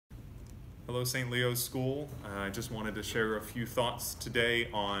Hello, St. Leo's School. I just wanted to share a few thoughts today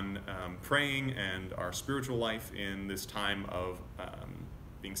on praying and our spiritual life in this time of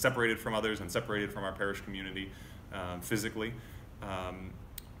being separated from others and separated from our parish community physically.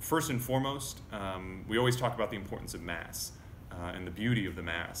 First and foremost, we always talk about the importance of Mass and the beauty of the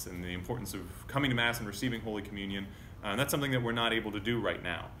Mass and the importance of coming to Mass and receiving Holy Communion. And that's something that we're not able to do right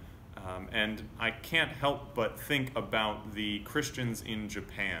now. And I can't help but think about the Christians in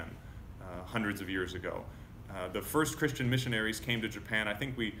Japan hundreds of years ago. The first Christian missionaries came to Japan. I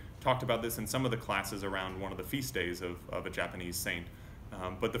think we talked about this in some of the classes around one of the feast days of a Japanese saint.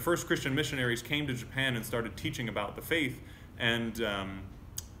 But the first Christian missionaries came to Japan and started teaching about the faith, and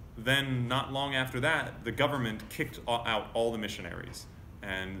then not long after that, the government kicked out all the missionaries,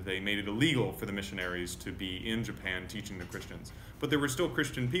 and they made it illegal for the missionaries to be in Japan teaching the Christians. But there were still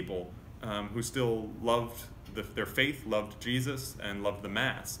Christian people who still loved their faith, loved Jesus, and loved the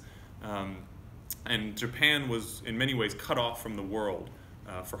Mass. And Japan was in many ways cut off from the world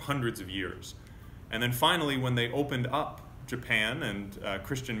for hundreds of years. And then finally, when they opened up Japan and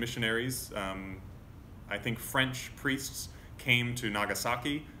Christian missionaries, I think French priests came to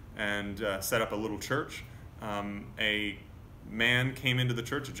Nagasaki and set up a little church. A man came into the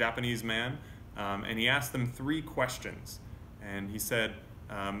church, a Japanese man, and he asked them 3 questions. And he said,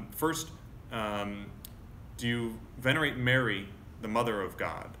 first, do you venerate Mary, the Mother of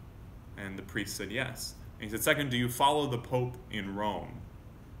God? And the priest said yes. And he said, second, do you follow the Pope in Rome?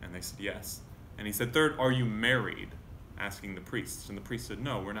 And they said yes. And he said, third, are you married? Asking the priests. And the priest said,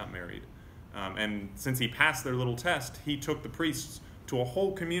 no, we're not married. And since he passed their little test, he took the priests to a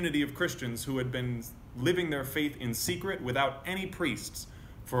whole community of Christians who had been living their faith in secret without any priests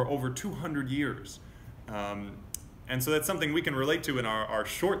for over 200 years. And so that's something we can relate to in our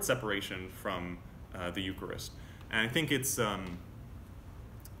short separation from the Eucharist. And I think it's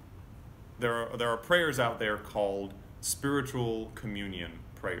there are prayers out there called spiritual communion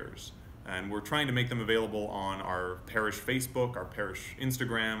prayers. And we're trying to make them available on our parish Facebook, our parish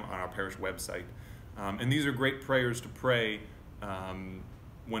Instagram, on our parish website. And these are great prayers to pray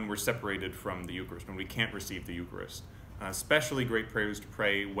when we're separated from the Eucharist, when we can't receive the Eucharist. Especially great prayers to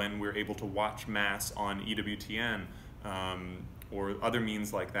pray when we're able to watch Mass on EWTN or other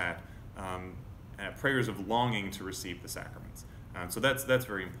means like that. Prayers of longing to receive the sacraments. So that's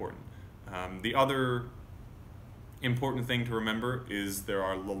very important. The other important thing to remember is there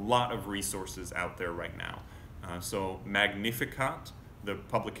are a lot of resources out there right now. So Magnificat, the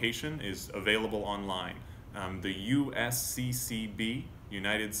publication, is available online. The USCCB,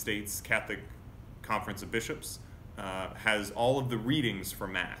 United States Catholic Conference of Bishops, has all of the readings for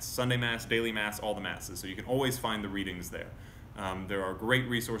Mass, Sunday Mass, daily Mass, all the Masses, so you can always find the readings there. There are great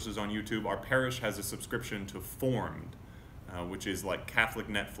resources on YouTube. Our parish has a subscription to Formed, which is like Catholic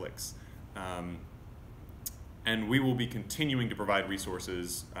Netflix. And we will be continuing to provide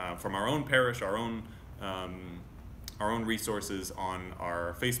resources from our own parish, our own resources on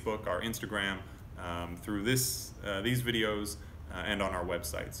our Facebook, our Instagram, through these videos, and on our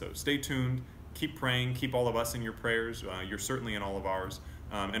website. So stay tuned, keep praying, keep all of us in your prayers. You're certainly in all of ours.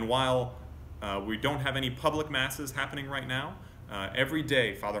 And while we don't have any public Masses happening right now, every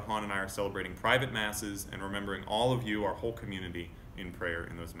day Father Han and I are celebrating private Masses and remembering all of you, our whole community, in prayer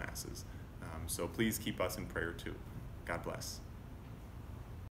in those Masses. So please keep us in prayer too. God bless.